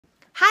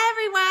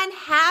everyone,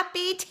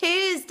 happy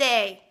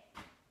Tuesday.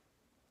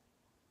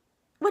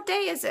 What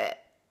day is it?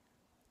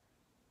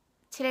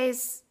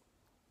 Today's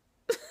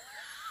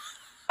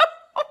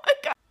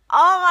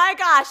oh my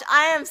gosh,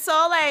 I am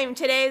so lame.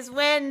 Today's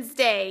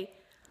Wednesday.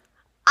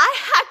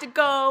 I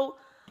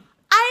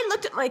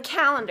looked at my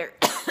calendar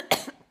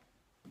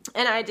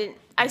and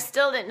I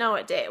still didn't know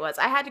what day it was.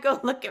 I had to go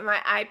look at my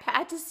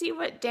iPad to see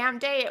what damn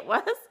day it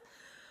was.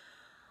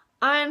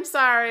 I'm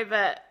sorry,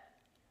 but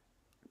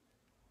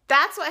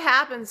that's what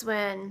happens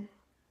when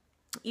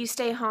you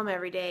stay home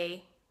every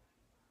day.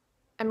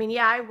 I mean,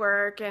 yeah, I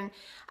work and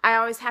I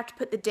always have to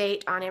put the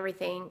date on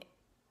everything.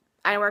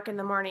 I work in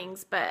the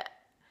mornings, but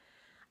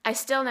I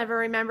still never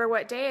remember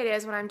what day it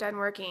is when I'm done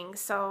working.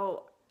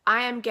 So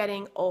I am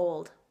getting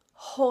old.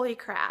 Holy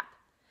crap.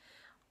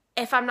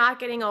 If I'm not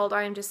getting old,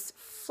 I am just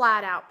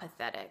flat out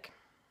pathetic.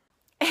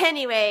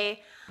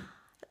 Anyway,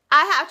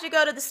 I have to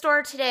go to the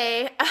store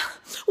today.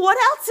 What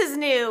else is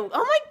new?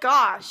 Oh my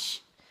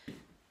gosh.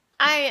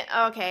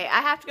 Okay,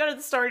 I have to go to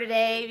the store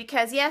today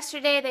because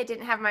yesterday they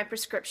didn't have my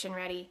prescription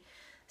ready.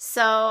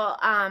 So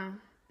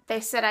they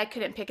said I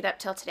couldn't pick it up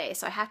till today.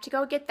 So I have to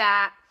go get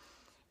that.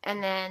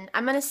 And then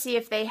I'm going to see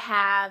if they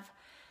have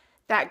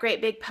that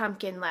great big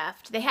pumpkin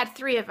left. They had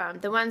 3 of them.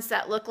 The ones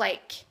that look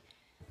like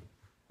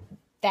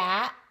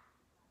that,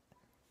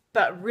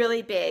 but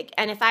really big.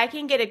 And if I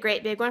can get a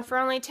great big one for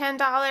only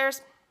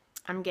 $10,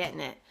 I'm getting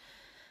it.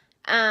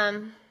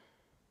 And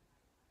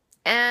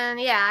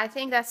yeah, I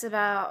think that's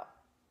about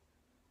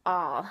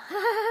all.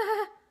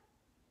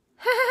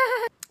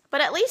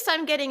 But at least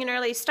I'm getting an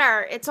early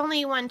start. It's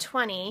only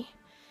 1:20.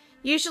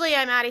 Usually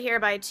I'm out of here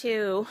by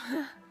 2.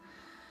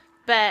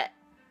 But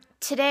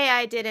today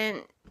I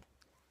didn't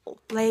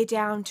lay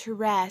down to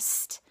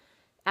rest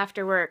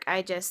after work.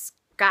 I just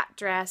got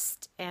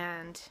dressed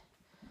and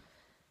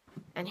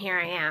here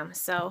I am.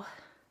 So,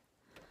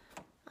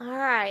 all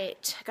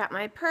right, got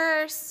my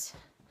purse.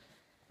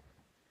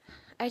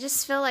 I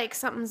just feel like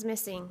something's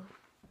missing.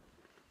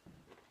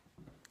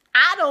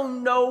 I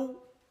don't know.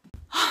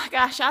 Oh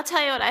gosh, I'll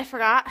tell you what I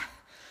forgot.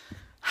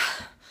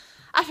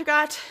 I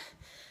forgot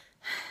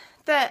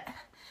that,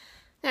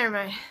 never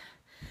mind.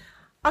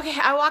 Okay,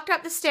 I walked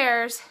up the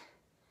stairs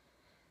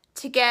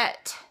to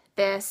get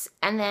this,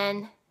 and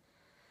then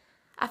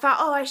I thought,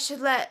 oh, I should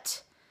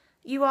let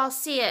you all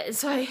see it. And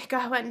so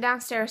I went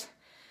downstairs,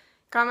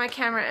 got my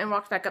camera, and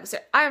walked back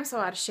upstairs. I am so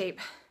out of shape.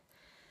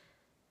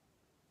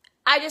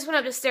 I just went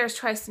up the stairs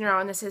twice in a row,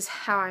 and this is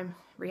how I'm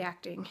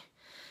reacting.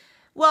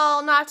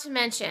 Well, not to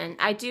mention,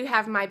 I do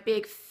have my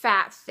big,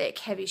 fat, thick,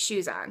 heavy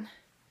shoes on.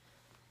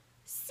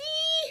 See?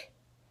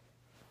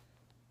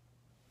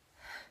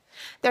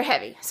 They're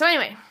heavy. So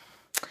anyway,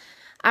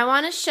 I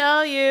want to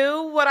show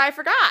you what I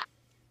forgot.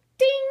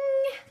 Ding!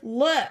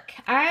 Look,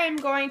 I'm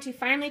going to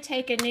finally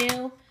take a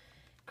new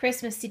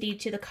Christmas CD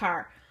to the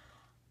car.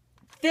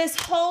 This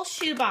whole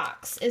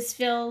shoebox is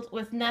filled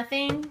with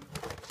nothing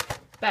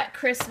but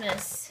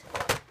Christmas.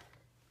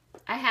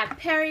 I have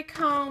Perry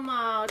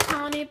Como,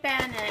 Tony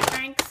Bennett,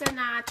 Frank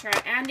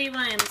Sinatra, Andy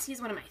Williams.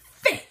 He's one of my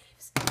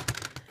faves.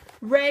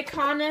 Ray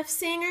Conniff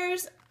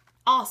Singers,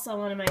 also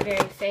one of my very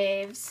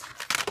faves.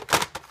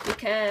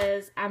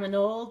 Because I'm an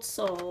old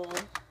soul.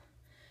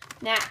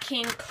 Nat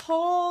King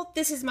Cole.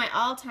 This is my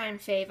all-time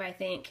fave, I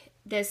think.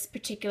 This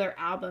particular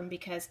album,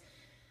 because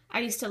I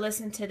used to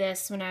listen to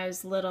this when I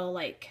was little,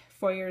 like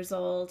 4 years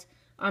old,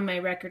 on my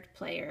record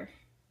player.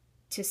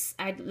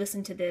 I'd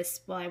listen to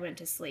this while I went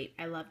to sleep.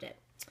 I loved it.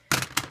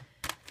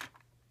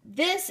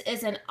 This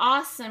is an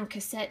awesome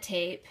cassette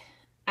tape.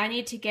 I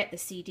need to get the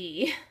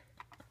CD.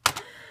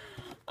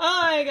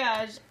 Oh my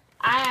gosh.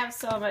 I have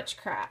so much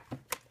crap.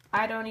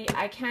 I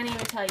can't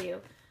even tell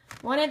you.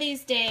 One of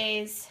these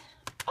days,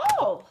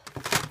 oh,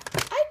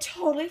 I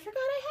totally forgot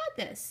I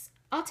had this.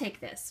 I'll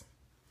take this.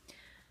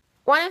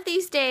 One of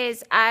these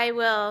days, I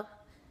will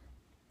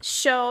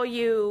show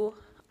you,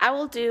 I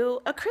will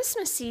do a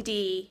Christmas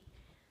CD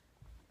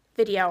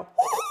video.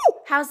 Woo!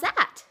 How's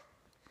that?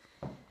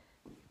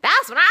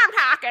 That's what I'm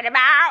talking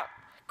about.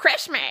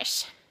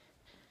 Christmas.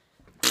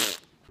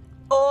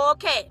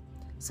 Okay,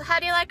 so how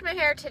do you like my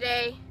hair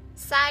today?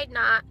 Side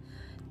knot.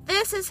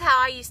 This is how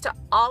I used to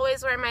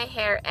always wear my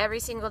hair every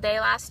single day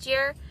last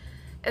year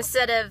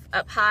instead of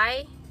up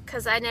high,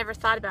 because I never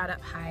thought about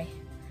up high.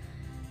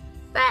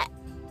 But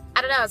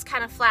I don't know, it's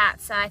kind of flat,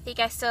 so I think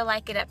I still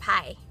like it up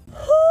high.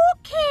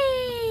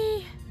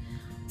 Okay.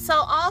 So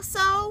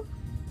also,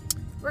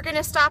 we're going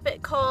to stop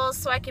at Kohl's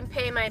so I can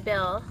pay my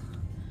bill.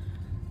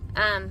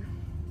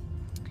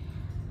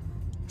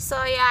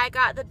 So yeah, I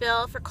got the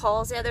bill for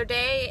Kohl's the other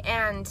day,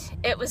 and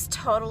it was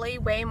totally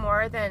way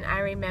more than I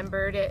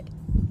remembered it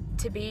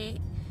to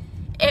be.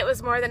 It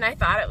was more than I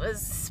thought it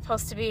was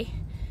supposed to be,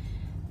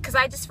 because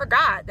I just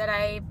forgot that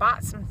I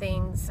bought some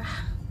things.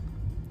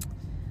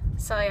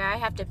 So yeah, I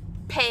have to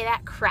pay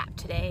that crap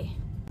today.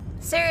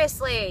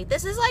 Seriously,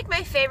 this is like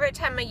my favorite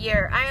time of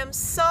year. I am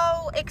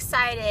so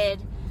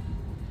excited.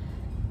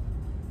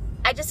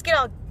 I just get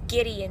all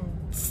giddy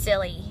and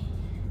silly.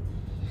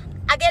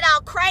 I get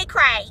all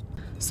cray-cray.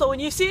 So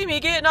when you see me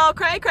getting all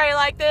cray-cray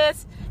like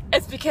this,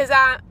 It's because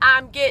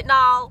I'm getting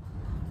all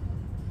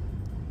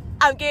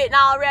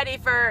ready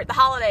for the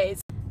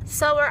holidays.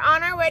 So we're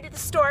on our way to the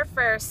store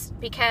first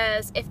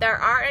because if there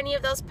are any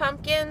of those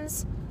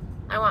pumpkins,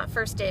 I want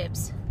first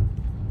dibs.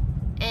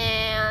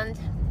 And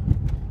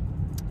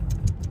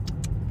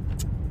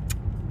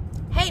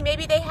hey,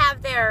 maybe they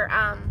have their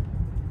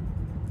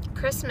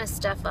Christmas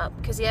stuff up,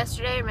 because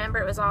yesterday, remember,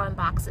 it was all in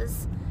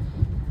boxes.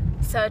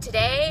 So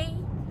today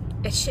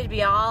it should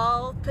be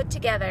all put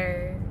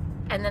together,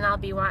 and then I'll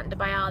be wanting to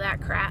buy all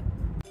that crap.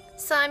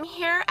 So I'm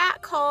here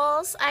at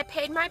Kohl's. I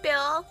paid my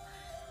bill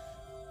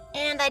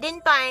and I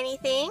didn't buy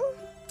anything.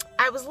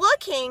 I was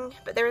looking,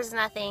 but there was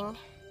nothing.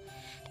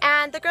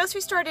 And the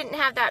grocery store didn't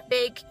have that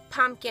big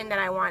pumpkin that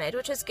I wanted,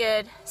 which was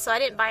good. So I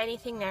didn't buy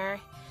anything there.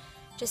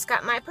 Just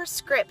got my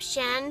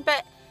prescription.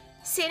 But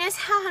seeing as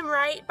how I'm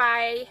right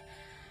by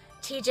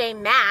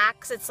TJ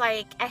Maxx, it's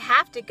like I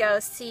have to go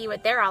see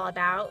what they're all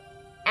about.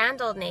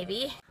 And Old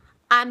Navy.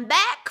 I'm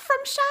back from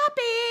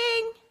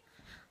shopping.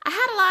 I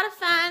had a lot of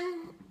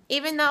fun,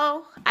 even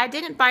though I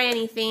didn't buy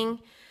anything.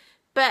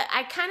 But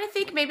I kind of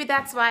think maybe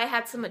that's why I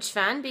had so much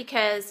fun,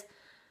 because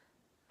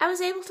I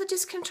was able to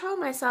just control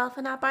myself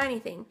and not buy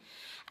anything.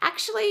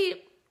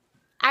 Actually,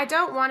 I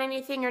don't want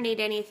anything or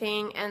need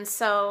anything, and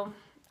so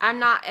I'm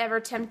not ever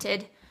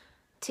tempted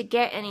to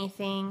get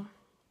anything,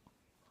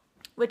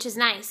 which is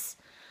nice.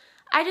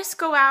 I just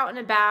go out and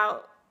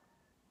about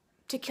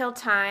to kill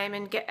time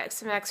and get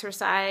some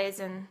exercise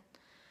and,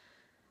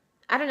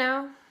 I don't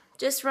know,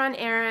 just run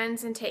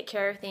errands and take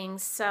care of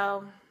things.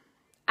 So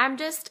I'm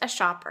just a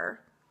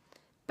shopper.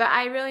 But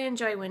I really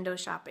enjoy window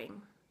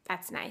shopping.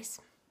 That's nice.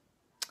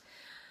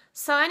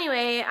 So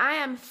anyway, I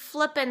am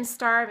flippin'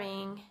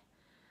 starving.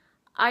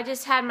 I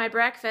just had my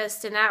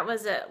breakfast and that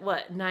was at,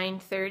 what,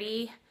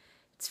 9:30?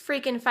 It's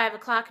freaking 5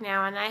 o'clock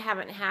now and I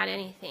haven't had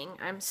anything.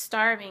 I'm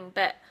starving,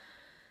 but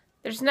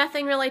there's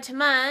nothing really to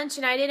munch,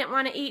 and I didn't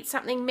want to eat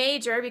something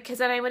major because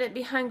then I wouldn't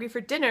be hungry for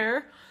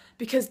dinner,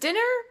 because dinner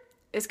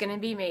is going to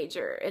be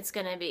major. It's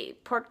going to be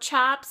pork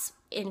chops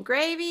in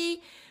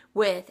gravy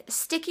with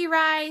sticky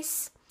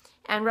rice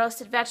and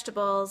roasted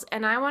vegetables,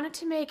 and I wanted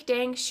to make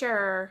dang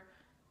sure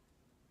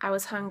I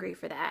was hungry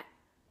for that.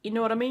 You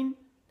know what I mean?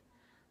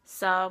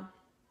 So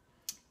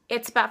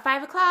it's about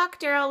 5 o'clock.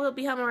 Daryl will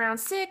be home around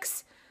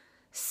 6.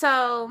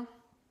 So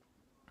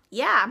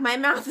yeah, my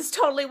mouth is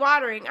totally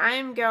watering. I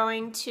am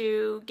going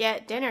to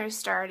get dinner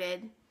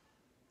started.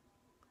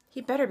 He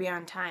better be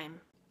on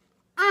time.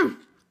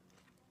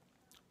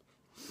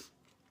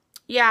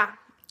 Yeah,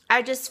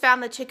 I just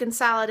found the chicken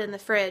salad in the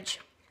fridge.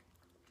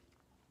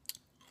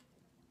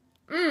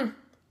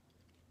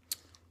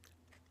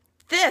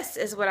 This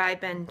is what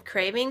I've been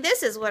craving.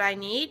 This is what I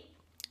need.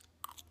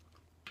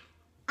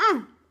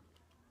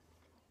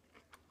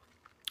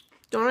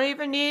 Don't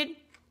even need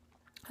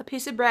a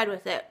piece of bread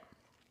with it.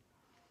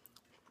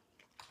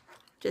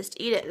 Just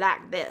eat it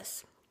like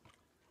this.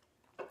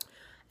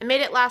 I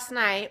made it last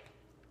night.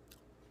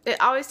 It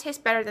always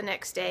tastes better the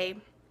next day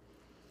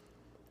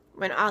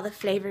when all the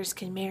flavors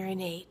can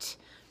marinate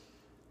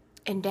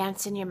and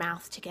dance in your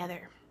mouth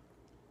together.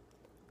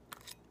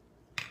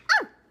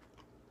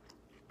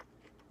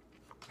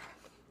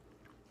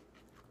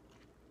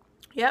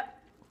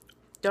 Yep.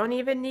 Don't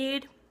even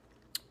need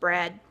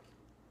bread.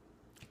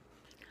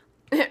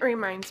 It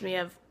reminds me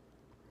of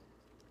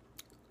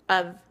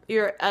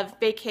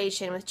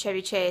Vacation with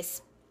Chevy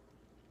Chase,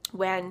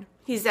 when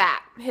he's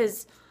at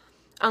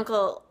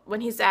Uncle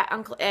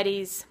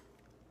Eddie's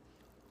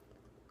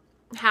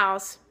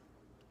house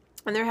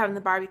and they're having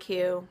the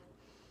barbecue,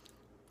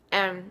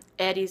 and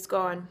Eddie's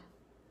going,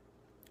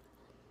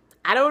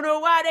 I don't know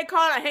why they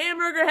call it a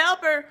hamburger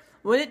helper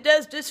when it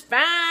does just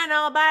fine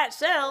all by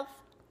itself.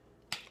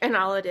 And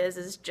all it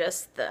is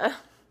just the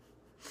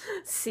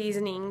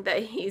seasoning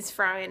that he's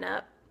frying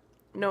up.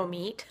 No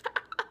meat.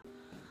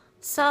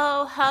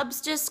 So Hubs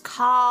just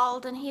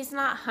called and he's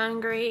not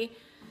hungry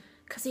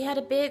because he had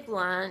a big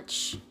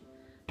lunch.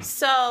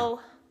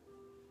 So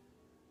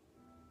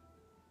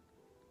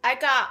I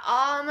got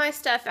all my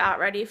stuff out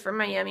ready for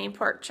my yummy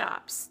pork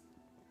chops.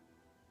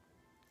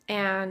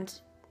 And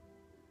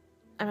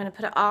I'm going to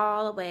put it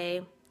all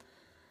away.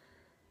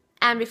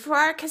 And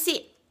before, because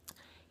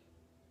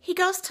he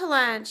goes to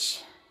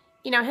lunch,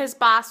 you know, his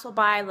boss will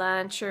buy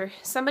lunch or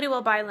somebody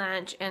will buy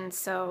lunch. And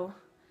so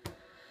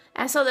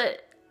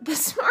that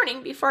this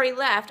morning before he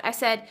left, I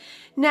said,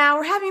 now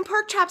we're having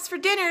pork chops for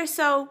dinner,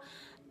 so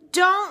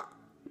don't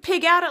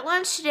pig out at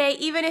lunch today,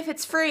 even if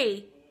it's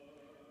free.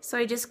 So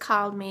he just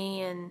called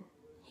me and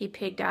he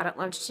pigged out at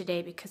lunch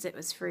today because it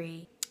was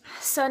free.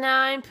 So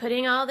now I'm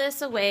putting all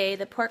this away.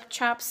 The pork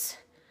chops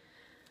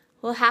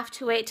will have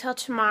to wait till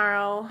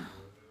tomorrow.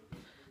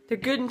 They're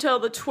good until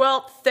the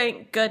 12th,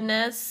 thank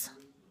goodness.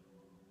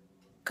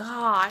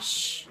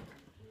 Gosh.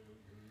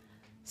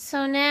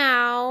 So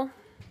now,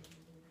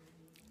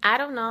 I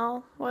don't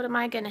know. What am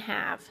I going to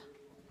have?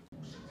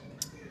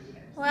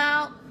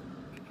 Well,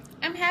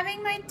 I'm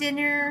having my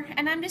dinner,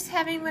 and I'm just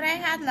having what I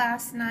had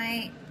last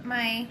night.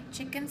 My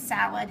chicken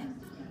salad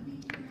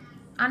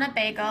on a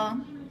bagel.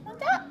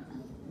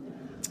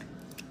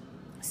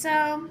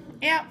 So,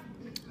 yep.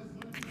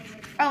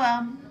 Oh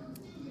well.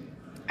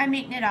 I'm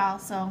eating it all,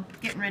 so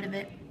getting rid of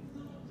it.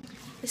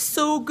 It's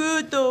so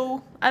good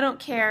though. I don't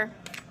care.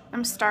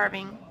 I'm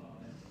starving.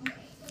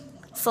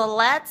 So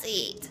let's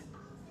eat.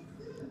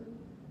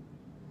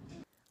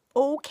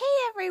 Okay,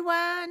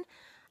 everyone.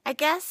 I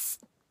guess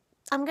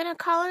I'm gonna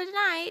call it a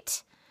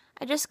night.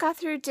 I just got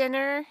through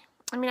dinner.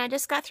 I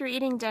just got through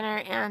eating dinner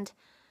and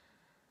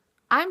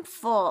I'm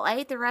full. I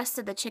ate the rest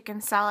of the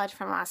chicken salad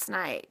from last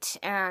night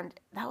and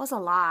that was a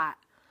lot.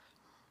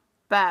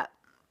 But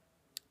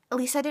at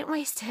least I didn't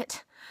waste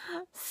it.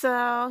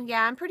 So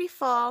yeah, I'm pretty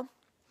full.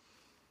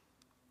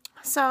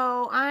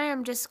 So I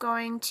am just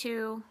going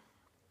to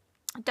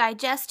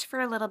digest for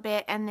a little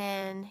bit and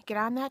then get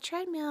on that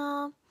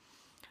treadmill.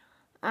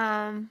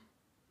 Yeah.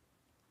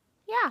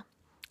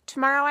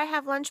 Tomorrow I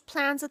have lunch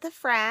plans with a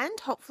friend.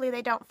 Hopefully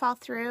they don't fall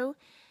through.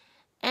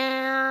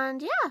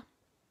 And yeah,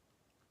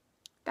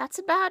 that's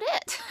about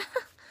it.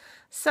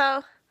 So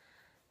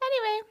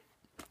anyway,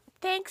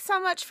 thanks so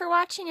much for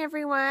watching,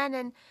 everyone.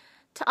 And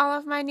to all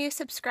of my new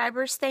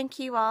subscribers, thank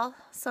you all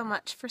so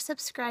much for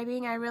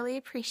subscribing. I really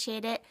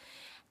appreciate it.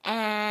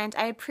 And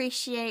I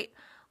appreciate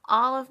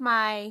all of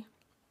my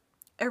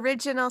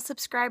original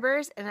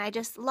subscribers, and I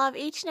just love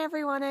each and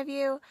every one of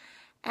you,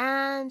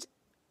 and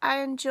I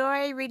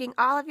enjoy reading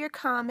all of your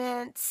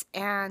comments,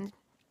 and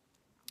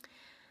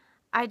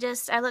I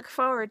look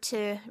forward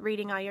to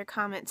reading all your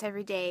comments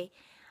every day.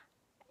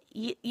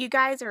 You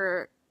guys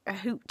are a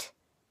hoot.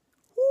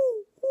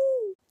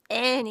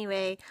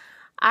 Anyway,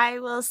 I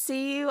will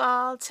see you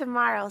all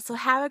tomorrow, so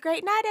have a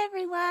great night,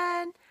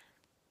 everyone.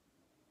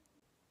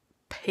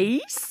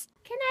 Peace.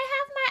 Can I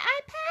have my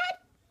iPad?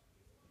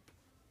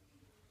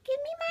 Give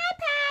me my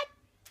iPad.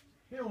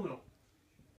 Hell no.